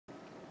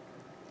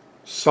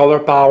solar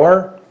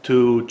power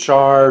to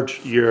charge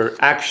your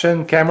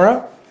action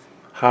camera.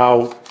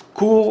 How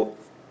cool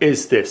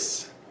is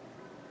this?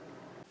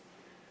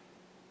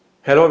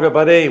 Hello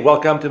everybody,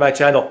 welcome to my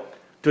channel.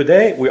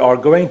 Today we are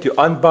going to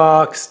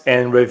unbox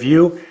and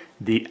review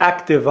the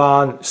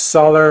ActiveON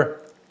Solar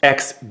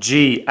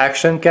XG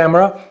action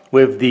camera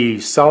with the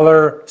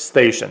solar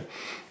station.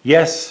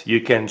 Yes, you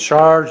can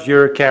charge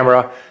your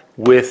camera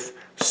with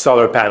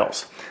solar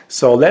panels.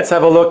 So let's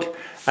have a look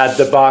at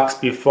the box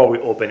before we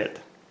open it.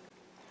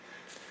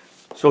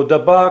 So the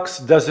box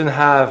doesn't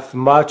have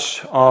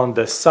much on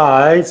the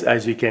sides,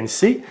 as you can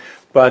see,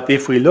 but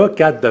if we look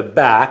at the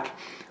back,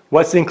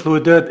 what's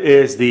included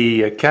is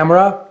the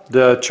camera,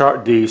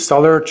 the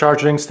solar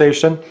charging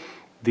station,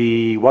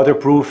 the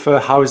waterproof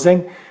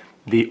housing,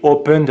 the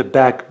opened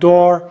back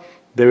door.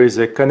 There is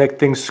a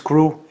connecting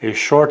screw, a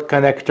short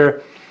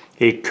connector,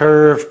 a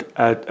curved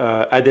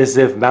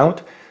adhesive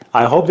mount.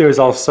 I hope there is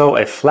also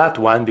a flat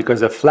one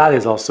because a flat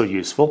is also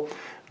useful.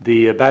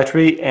 The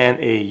battery and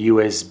a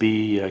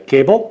USB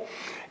cable.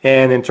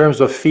 And in terms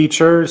of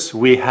features,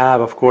 we have,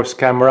 of course,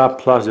 camera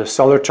plus the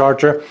solar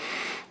charger.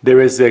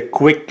 There is a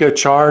quick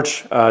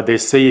charge. They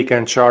say you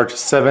can charge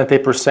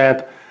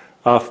 70%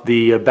 of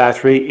the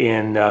battery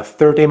in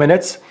 30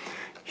 minutes.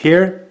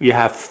 Here you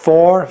have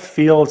 4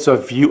 fields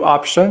of view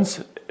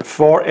options,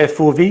 4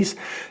 FOVs.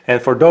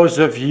 And for those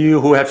of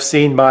you who have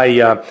seen my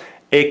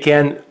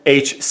ActiveON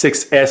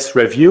H6S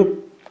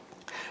review,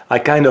 I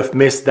kind of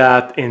missed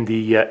that in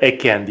the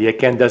ActiveON. The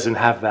ActiveON doesn't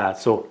have that,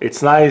 so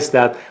it's nice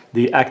that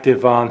the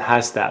ActiveON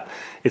has that.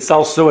 It's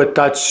also a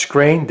touch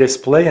screen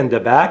display in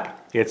the back.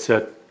 It's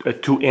a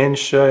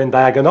 2-inch in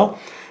diagonal.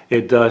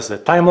 It does a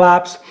time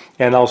lapse,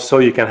 and also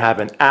you can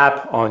have an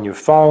app on your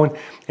phone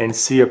and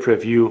see a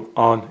preview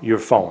on your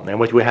phone. And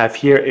what we have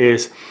here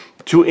is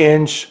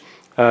 2-inch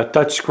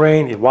touch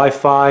screen,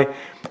 Wi-Fi.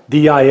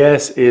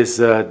 DIS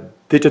is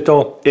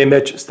digital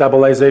image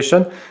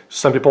stabilization.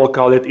 Some people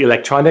call it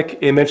electronic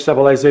image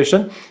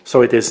stabilization.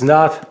 So it is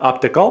not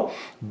optical,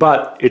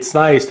 but it's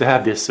nice to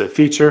have this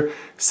feature.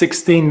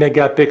 16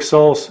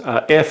 megapixels,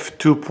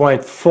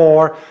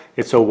 f2.4.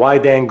 It's a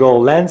wide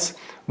angle lens.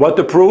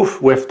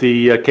 Waterproof with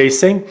the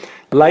casing.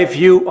 Live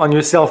view on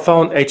your cell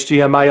phone,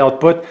 HDMI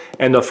output,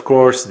 and of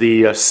course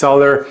the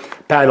solar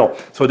panel.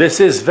 So this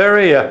is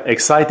very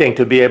exciting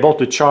to be able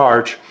to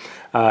charge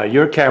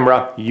your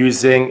camera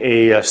using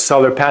a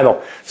solar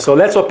panel. So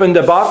let's open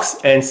the box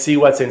and see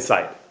what's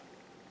inside.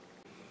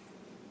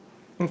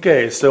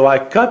 Okay, so I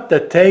cut the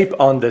tape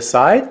on the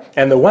side,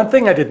 and the one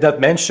thing I did not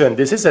mention,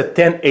 this is a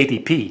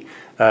 1080p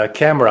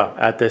camera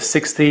at the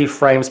 60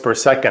 frames per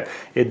second.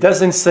 It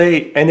doesn't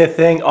say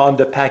anything on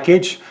the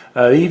package,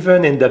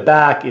 even in the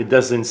back it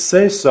doesn't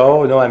say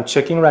so. No, I'm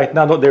checking right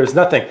now, no, there's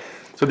nothing.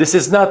 So this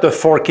is not a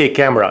 4K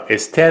camera,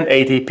 it's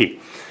 1080p.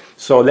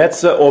 So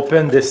let's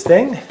open this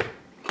thing.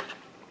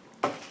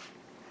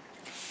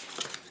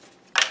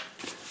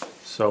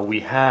 So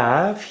we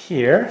have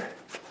here,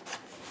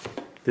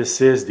 this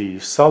is the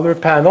solar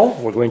panel.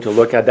 We're going to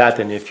look at that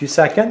in a few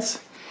seconds.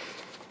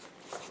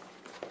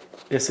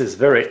 This is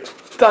very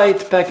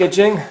tight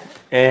packaging,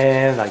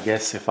 and I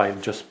guess if I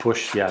just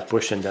push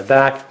in the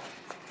back.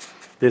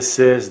 This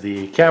is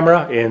the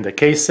camera in the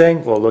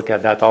casing. We'll look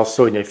at that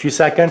also in a few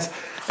seconds.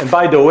 And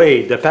by the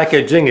way, the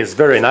packaging is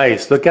very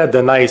nice. Look at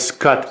the nice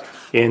cut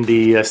in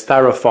the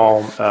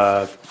styrofoam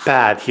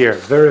pad here.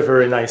 Very,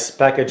 very nice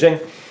packaging.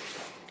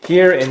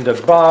 Here in the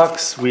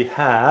box we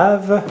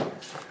have,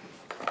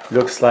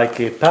 looks like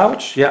a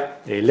pouch, yeah,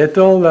 a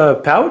little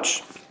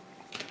pouch.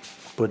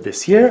 Put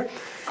this here,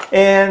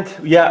 and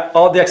yeah,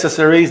 all the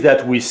accessories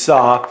that we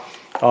saw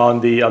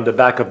on the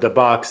back of the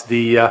box,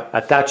 the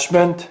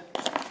attachment,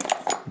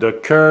 the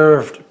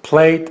curved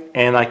plate,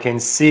 and I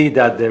can see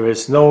that there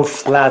is no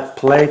flat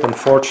plate,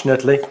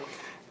 unfortunately.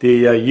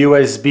 The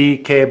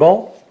USB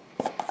cable,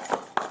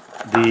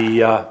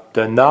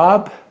 the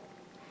knob,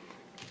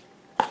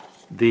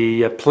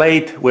 the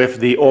plate with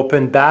the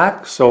open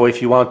back, so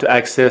if you want to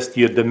access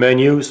the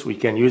menus, we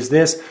can use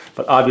this.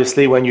 But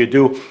obviously when you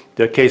do,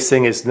 the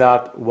casing is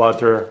not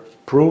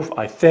waterproof,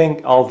 I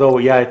think, although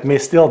yeah, it may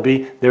still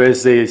be. There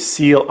is a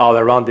seal all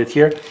around it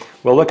here.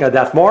 We'll look at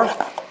that more.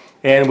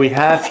 And we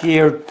have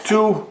here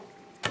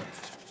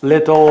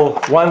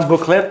one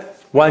booklet,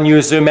 one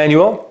user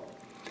manual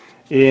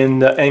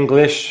in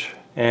English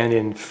and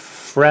in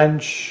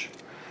French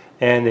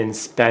and in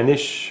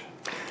Spanish,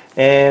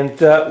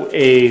 and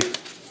a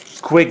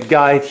quick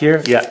guide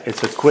here. Yeah,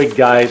 it's a quick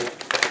guide.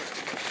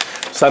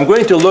 So I'm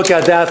going to look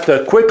at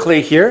that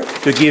quickly here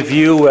to give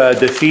you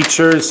the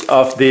features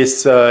of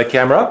this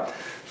camera.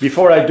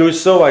 Before I do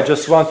so, I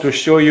just want to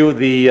show you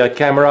the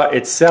camera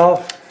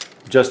itself.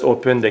 Just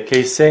open the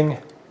casing.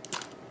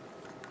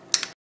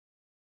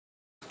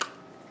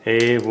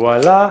 Et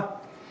voila.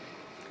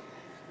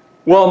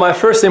 Well, my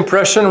first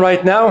impression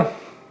right now,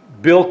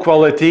 build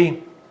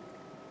quality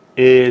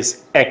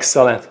is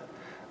excellent.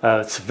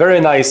 It's a very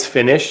nice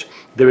finish.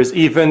 There is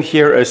even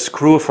here a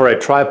screw for a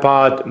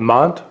tripod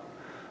mount,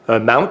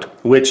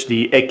 which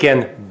the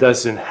ActiveON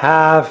doesn't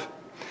have.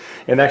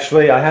 And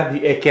actually I have the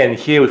Eken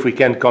here. If we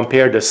can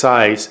compare the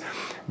size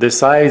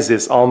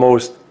is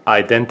almost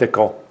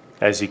identical,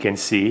 as you can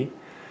see.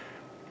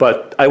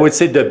 But I would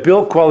say the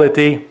build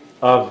quality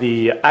of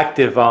the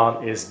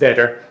ActiveON is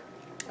better.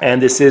 And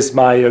this is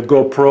my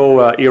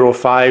GoPro Hero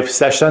 5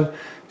 session.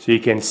 So you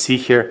can see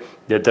here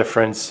the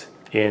difference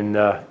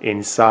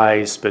in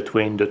size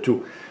between the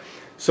two.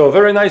 So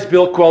very nice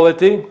build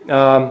quality.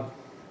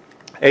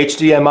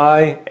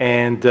 HDMI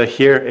and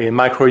here a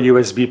micro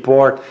USB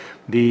port.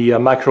 The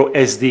micro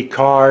SD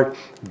card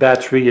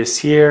battery is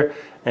here.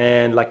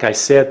 And like I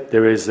said,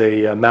 there is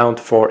a mount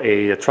for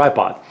a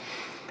tripod.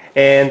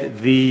 And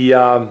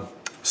the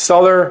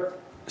solar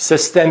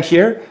system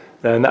here,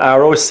 an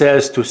arrow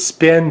says to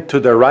spin to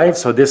the right.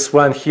 So this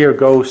one here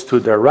goes to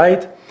the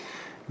right.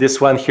 This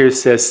one here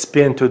says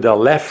spin to the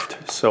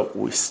left. So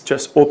we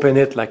just open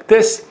it like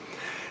this.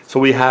 So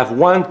we have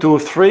 1, 2,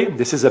 3.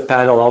 This is a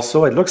panel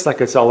also. It looks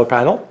like a solar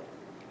panel.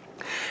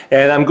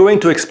 And I'm going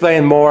to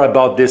explain more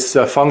about this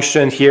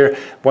function here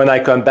when I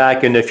come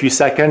back in a few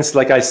seconds.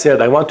 Like I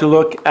said, I want to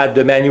look at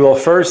the manual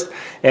first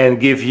and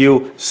give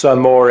you some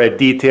more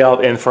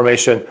detailed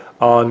information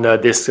on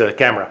this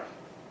camera.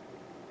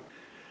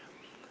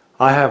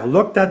 I have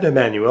looked at the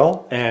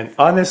manual, and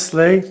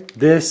honestly,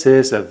 this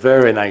is a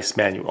very nice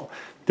manual.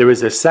 There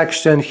is a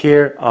section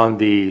here on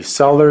the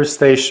solar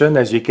station,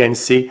 as you can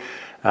see.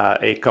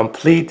 A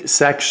complete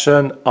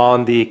section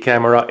on the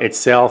camera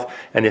itself,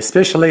 and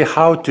especially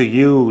how to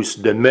use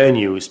the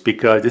menus,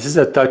 because this is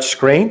a touch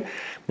screen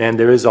and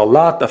there is a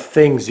lot of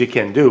things you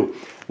can do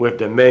with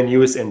the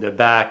menus in the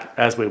back,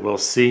 as we will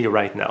see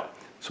right now.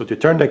 So to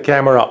turn the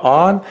camera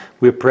on,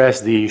 we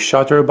press the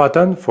shutter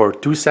button for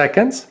 2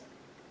 seconds,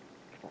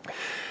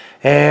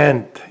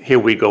 and here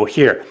we go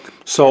here.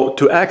 So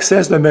to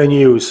access the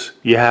menus,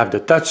 you have the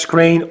touch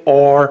screen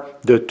or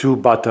the 2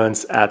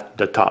 buttons at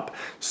the top.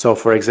 So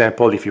for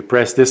example, if you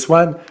press this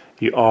one,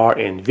 you are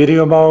in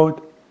video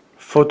mode,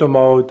 photo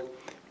mode,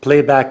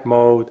 playback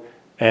mode,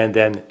 and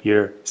then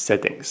your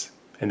settings.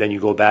 And then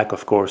you go back,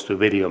 of course, to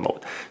video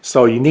mode.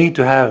 So you need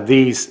to have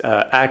these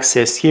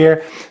access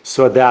here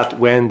so that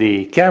when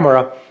the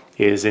camera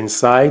is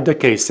inside the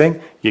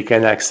casing, you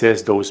can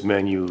access those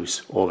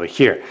menus over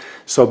here.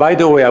 So by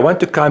the way, I want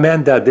to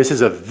comment that this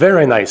is a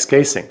very nice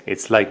casing.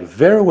 It's like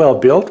very well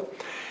built,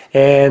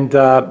 and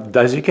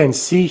as you can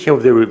see here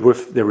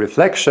with the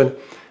reflection,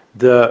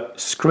 the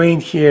screen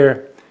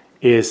here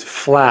is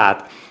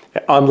flat,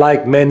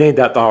 unlike many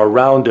that are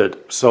rounded.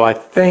 So I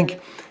think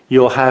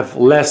you'll have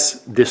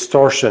less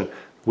distortion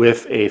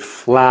with a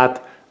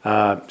flat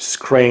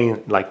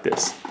screen like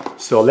this.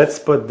 So let's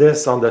put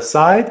this on the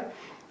side.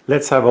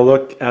 Let's have a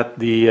look at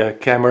the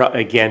camera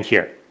again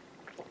here.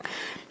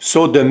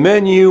 So the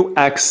menu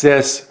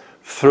access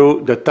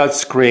through the touch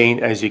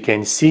screen, as you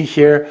can see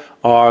here,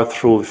 are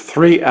through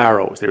 3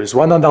 arrows. There is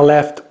one on the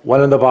left, one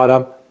on the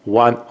bottom,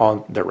 one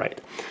on the right.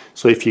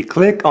 So if you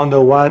click on the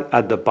one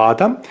at the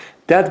bottom,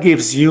 that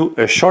gives you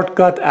a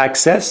shortcut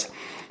access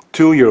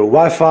to your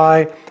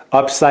Wi-Fi,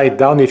 upside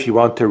down if you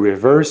want to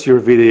reverse your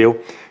video,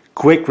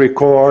 quick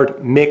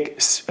record,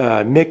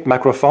 mic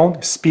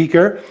microphone,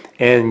 speaker,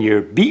 and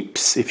your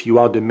beeps if you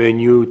want the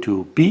menu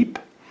to beep.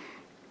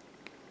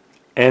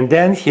 And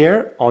then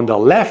here on the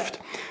left,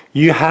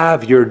 you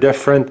have your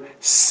different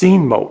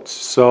scene modes.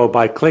 So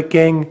by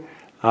clicking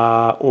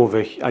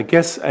over, I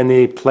guess,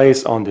 any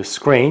place on the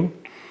screen,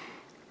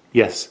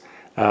 yes,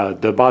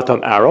 the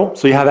bottom arrow.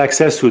 So you have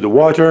access to the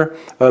water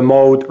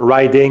mode,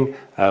 riding,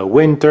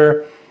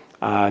 winter,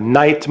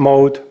 night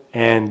mode,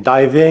 and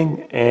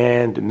diving,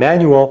 and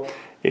manual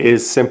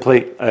is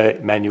simply a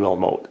manual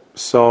mode.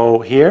 So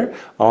here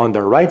on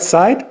the right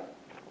side,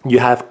 you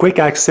have quick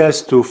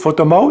access to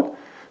photo mode.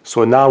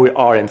 So now we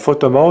are in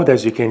photo mode,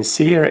 as you can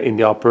see here in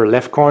the upper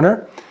left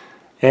corner.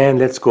 And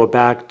let's go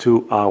back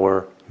to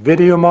our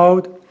video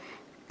mode.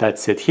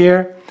 That's it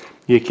here.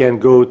 You can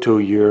go to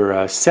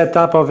your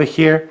setup over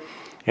here,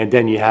 and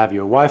then you have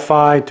your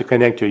Wi-Fi to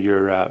connect to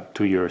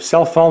your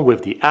cell phone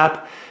with the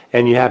app,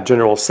 and you have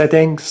general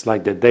settings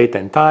like the date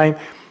and time.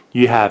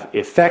 You have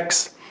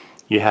effects,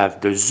 you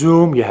have the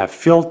zoom, you have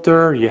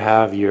filter, you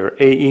have your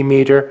AE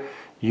meter,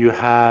 you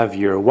have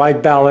your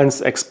white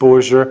balance,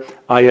 exposure,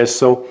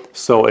 ISO,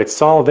 so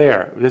it's all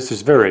there. This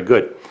is very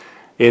good.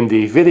 In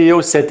the video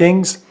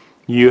settings,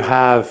 you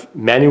have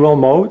manual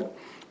mode.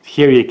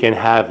 Here you can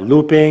have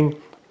looping,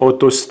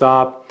 auto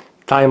stop,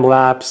 time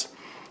lapse.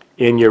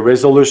 In your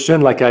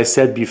resolution, like I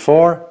said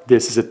before,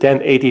 this is a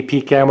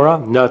 1080p camera,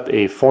 not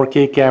a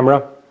 4K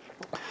camera.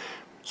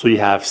 So you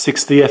have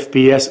 60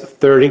 FPS,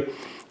 30.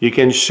 You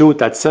can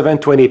shoot at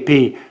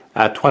 720p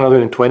at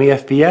 120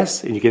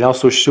 FPS, and you can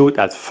also shoot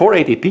at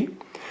 480p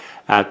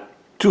at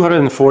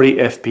 240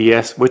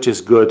 FPS, which is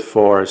good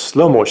for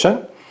slow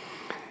motion.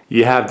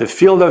 You have the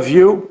field of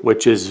view,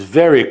 which is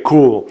very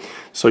cool.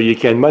 So you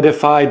can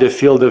modify the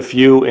field of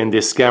view in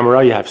this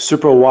camera. You have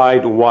super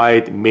wide,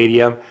 wide,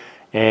 medium,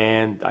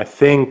 and I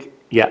think,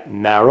 yeah,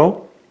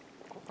 narrow.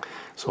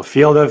 So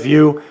field of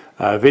view,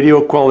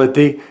 video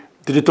quality,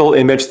 digital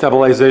image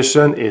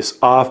stabilization is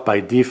off by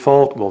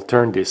default. We'll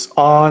turn this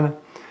on.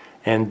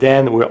 and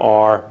then we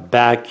are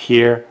back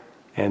here,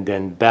 and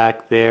then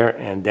back there,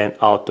 and then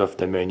out of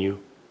the menu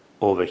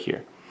over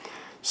here.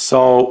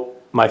 So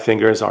my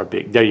fingers are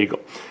big. There you go.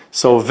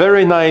 So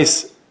very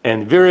nice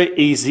and very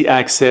easy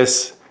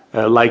access,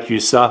 like you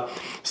saw.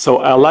 So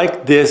I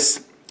like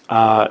this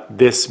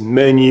this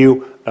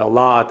menu a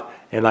lot,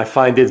 and I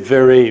find it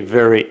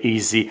very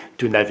easy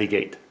to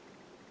navigate.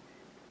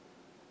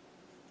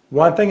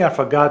 One thing I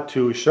forgot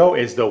to show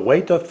is the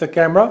weight of the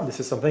camera.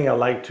 This is something I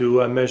like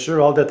to measure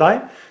all the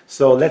time.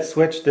 So let's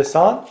switch this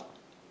on.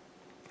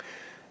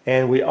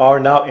 And we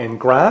are now in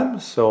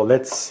grams. So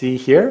let's see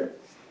here.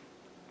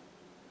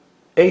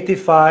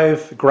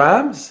 85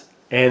 grams.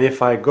 And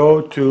if I go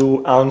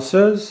to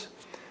ounces,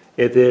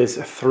 it is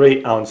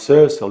 3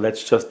 ounces. So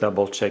let's just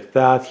double check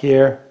that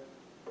here.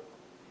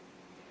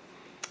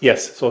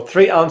 Yes, so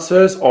 3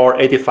 ounces or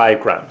 85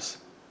 grams.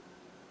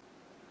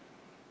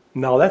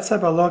 Now let's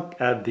have a look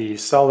at the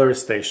solar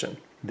station.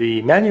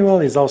 The manual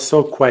is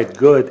also quite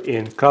good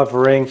in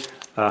covering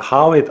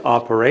how it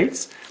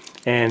operates.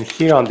 And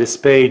here on this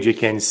page you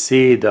can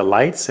see the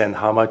lights and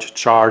how much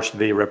charge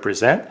they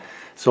represent.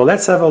 So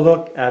let's have a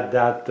look at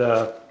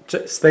that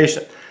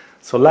station.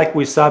 So like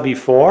we saw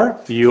before,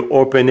 you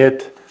open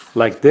it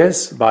like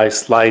this by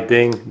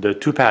sliding the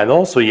 2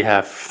 panels. So you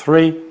have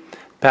 3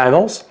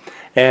 panels.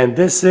 And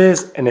this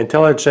is an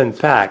intelligent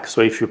pack.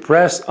 So if you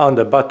press on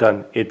the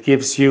button, it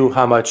gives you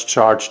how much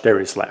charge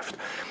there is left.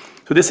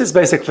 So this is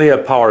basically a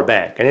power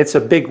bank, and it's a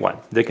big one.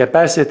 The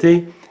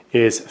capacity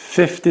is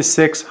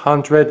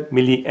 5600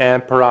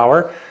 milliamp per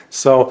hour.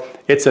 So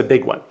it's a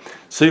big one.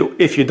 So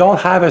if you don't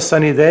have a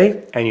sunny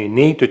day and you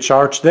need to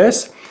charge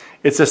this,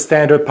 it's a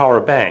standard power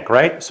bank,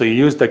 right? So you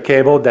use the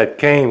cable that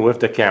came with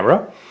the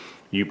camera,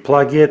 you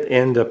plug it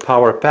in the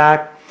power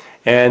pack,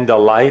 and the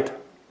light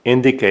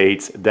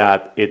indicates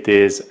that it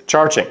is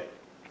charging.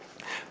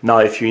 Now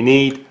if you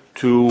need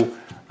to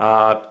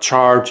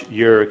charge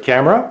your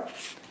camera,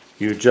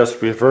 you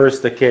just reverse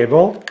the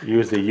cable,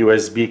 use the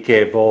USB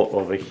cable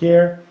over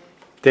here,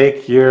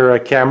 take your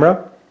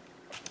camera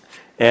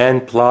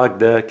and plug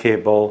the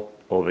cable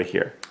over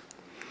here.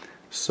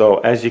 So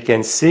as you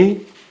can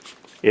see,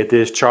 it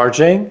is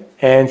charging,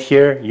 and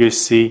here you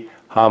see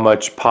how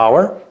much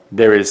power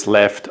there is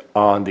left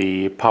on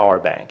the power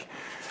bank.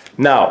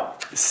 Now,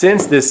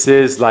 since this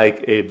is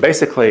like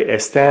basically a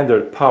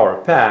standard power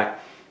pack,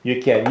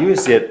 you can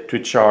use it to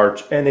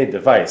charge any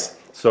device.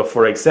 So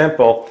for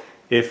example,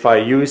 if I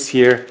use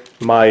here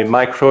my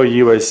micro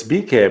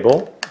USB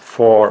cable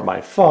for my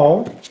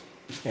phone,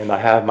 and I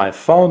have my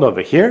phone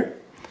over here,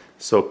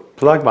 so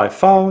plug my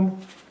phone,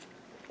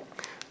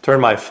 turn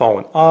my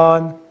phone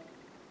on,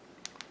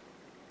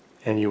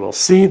 and you will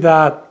see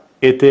that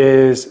it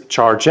is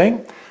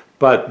charging.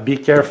 But be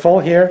careful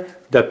here.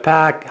 The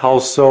pack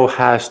also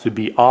has to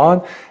be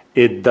on.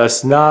 It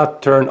does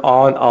not turn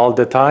on all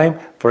the time.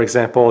 For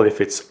example,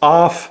 if it's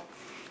off,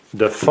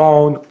 the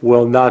phone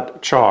will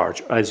not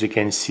charge, as you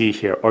can see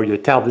here, or your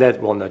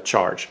tablet will not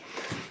charge.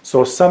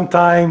 So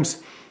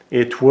sometimes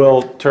it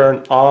will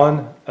turn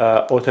on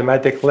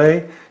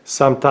automatically.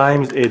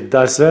 Sometimes it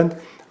doesn't.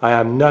 I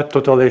am not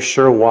totally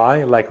sure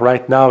why. Like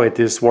right now it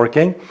is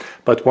working,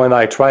 but when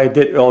I tried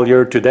it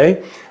earlier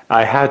today,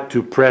 I had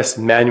to press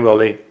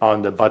manually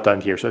on the button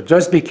here. So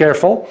just be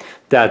careful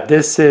that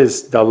this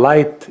is, the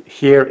light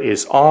here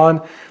is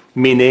on,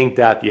 meaning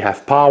that you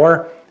have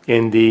power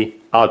in the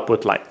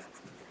output line.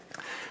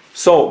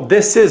 So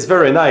this is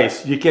very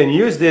nice. You can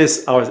use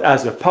this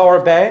as a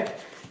power bank.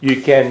 You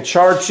can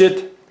charge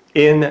it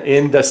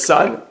in the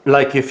sun,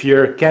 like if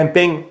you're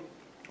camping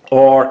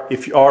or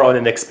if you are on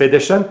an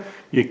expedition,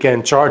 you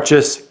can charge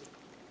this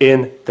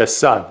in the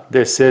sun.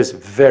 This is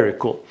very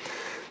cool.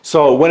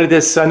 So when it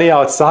is sunny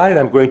outside,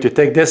 I'm going to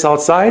take this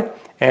outside,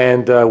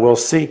 and we'll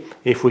see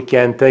if we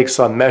can take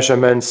some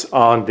measurements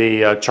on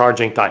the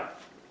charging time.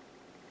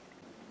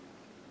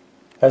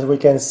 As we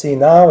can see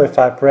now, if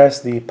I press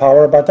the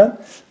power button,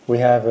 we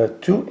have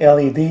 2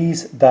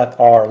 LEDs that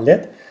are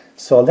lit.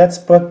 So let's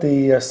put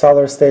the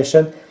solar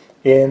station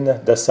in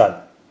the sun.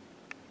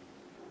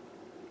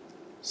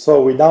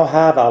 So we now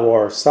have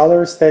our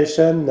solar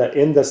station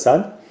in the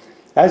sun.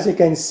 As you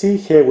can see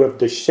here with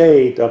the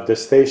shade of the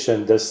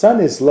station, the sun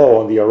is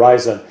low on the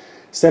horizon,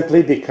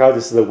 simply because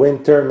it's the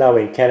winter now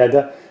in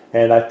Canada,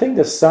 and I think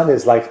the sun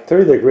is like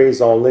 30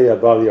 degrees only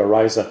above the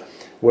horizon.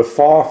 We're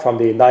far from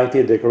the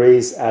 90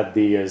 degrees at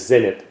the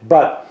zenith,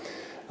 but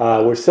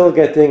we're still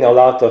getting a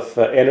lot of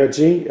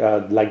energy,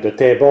 like the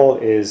table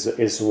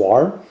is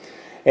warm.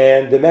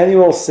 And the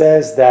manual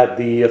says that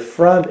the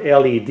front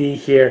LED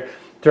here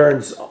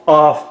turns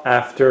off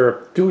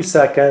after 2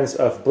 seconds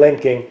of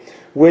blinking,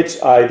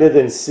 which I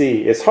didn't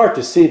see. It's hard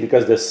to see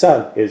because the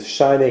sun is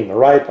shining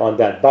right on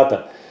that button.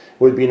 It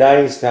would be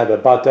nice to have a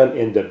button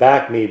in the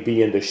back,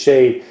 maybe in the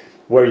shade,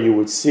 where you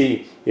would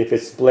see if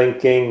it's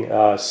blinking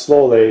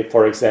slowly,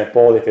 for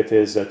example, if it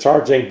is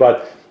charging,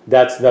 but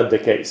that's not the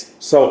case.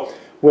 So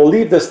we'll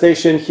leave the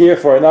station here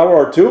for an hour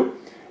or two,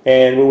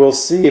 and we will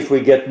see if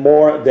we get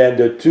more than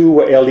the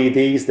 2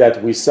 LEDs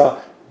that we saw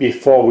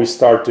before we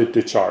started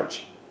to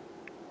charge.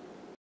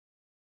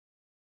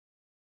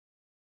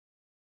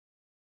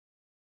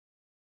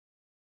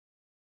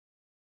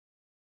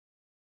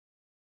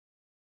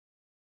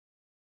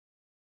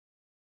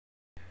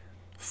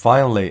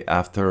 Finally,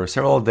 after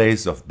several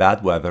days of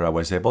bad weather, I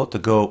was able to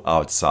go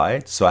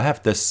outside. So I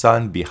have the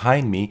sun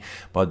behind me,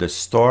 but the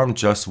storm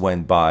just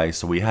went by.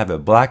 So we have a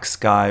black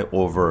sky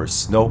over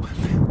snow,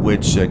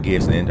 which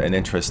gives an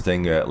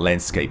interesting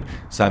landscape.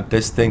 So I'm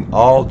testing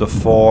all the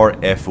 4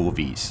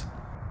 FOVs.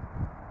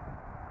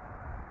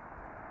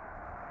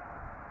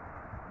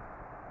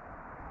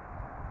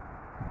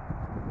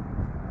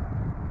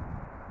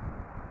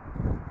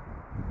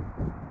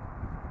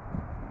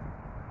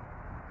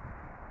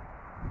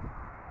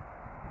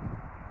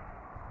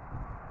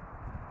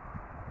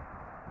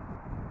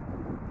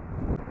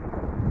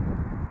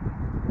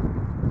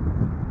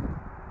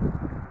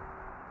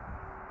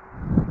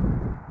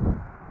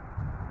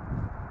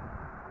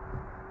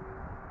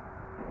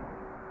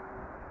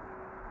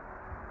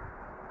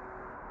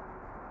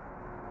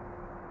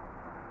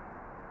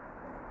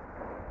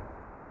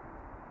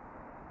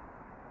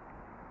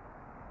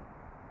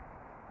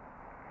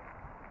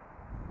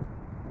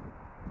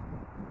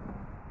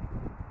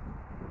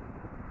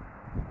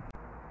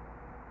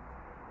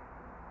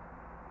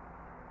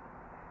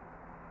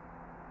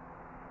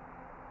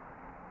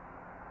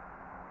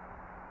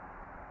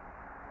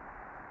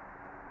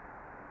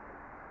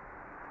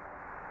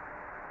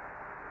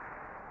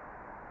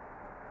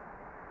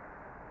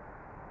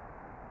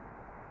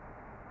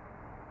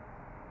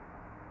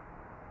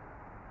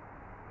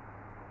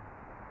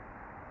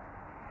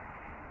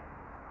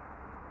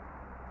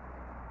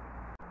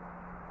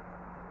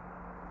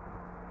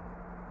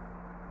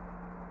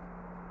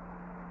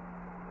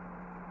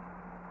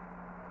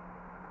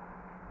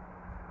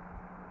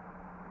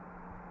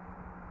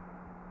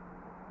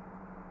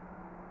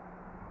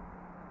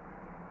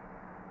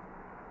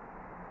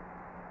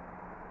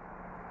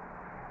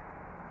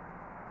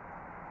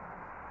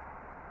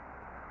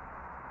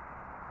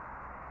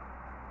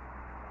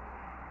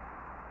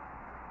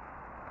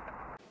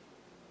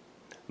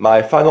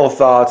 My final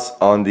thoughts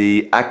on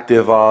the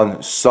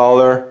ActiveON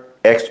Solar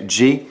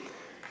XG.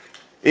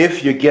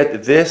 If you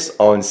get this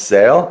on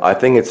sale, I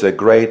think it's a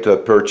great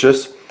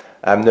purchase.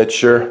 I'm not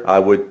sure I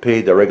would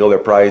pay the regular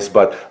price,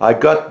 but I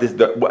got this,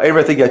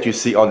 everything that you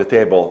see on the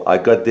table, I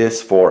got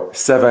this for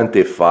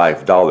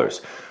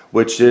 $75,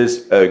 which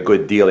is a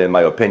good deal in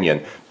my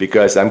opinion,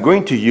 because I'm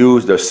going to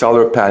use the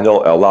solar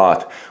panel a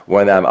lot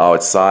when I'm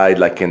outside,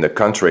 like in the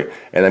country,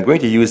 and I'm going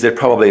to use it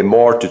probably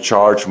more to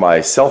charge my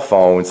cell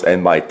phones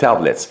and my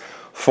tablets.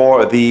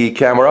 For the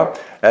camera,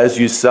 as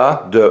you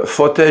saw, the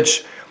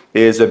footage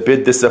is a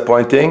bit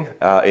disappointing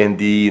in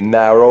the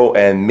narrow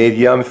and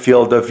medium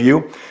field of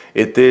view.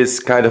 It is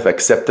kind of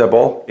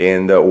acceptable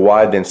in the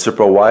wide and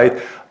super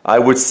wide. I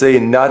would say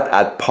not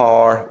at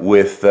par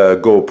with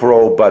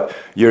GoPro, but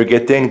you're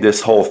getting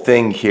this whole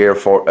thing here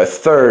for a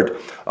third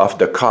of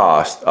the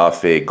cost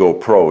of a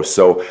GoPro.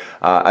 So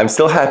I'm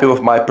still happy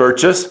with my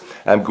purchase.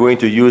 I'm going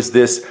to use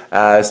this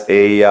as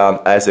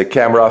a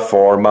camera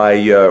for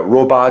my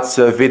robots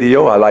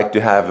video. I like to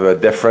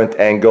have different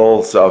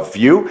angles of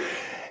view.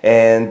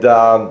 And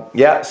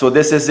yeah, so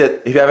this is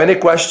it. If you have any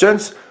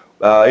questions,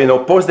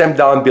 post them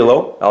down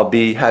below. I'll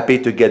be happy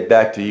to get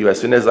back to you as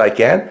soon as I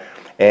can.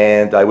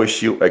 And I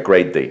wish you a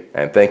great day.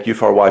 And thank you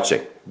for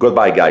watching.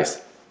 Goodbye,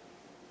 guys.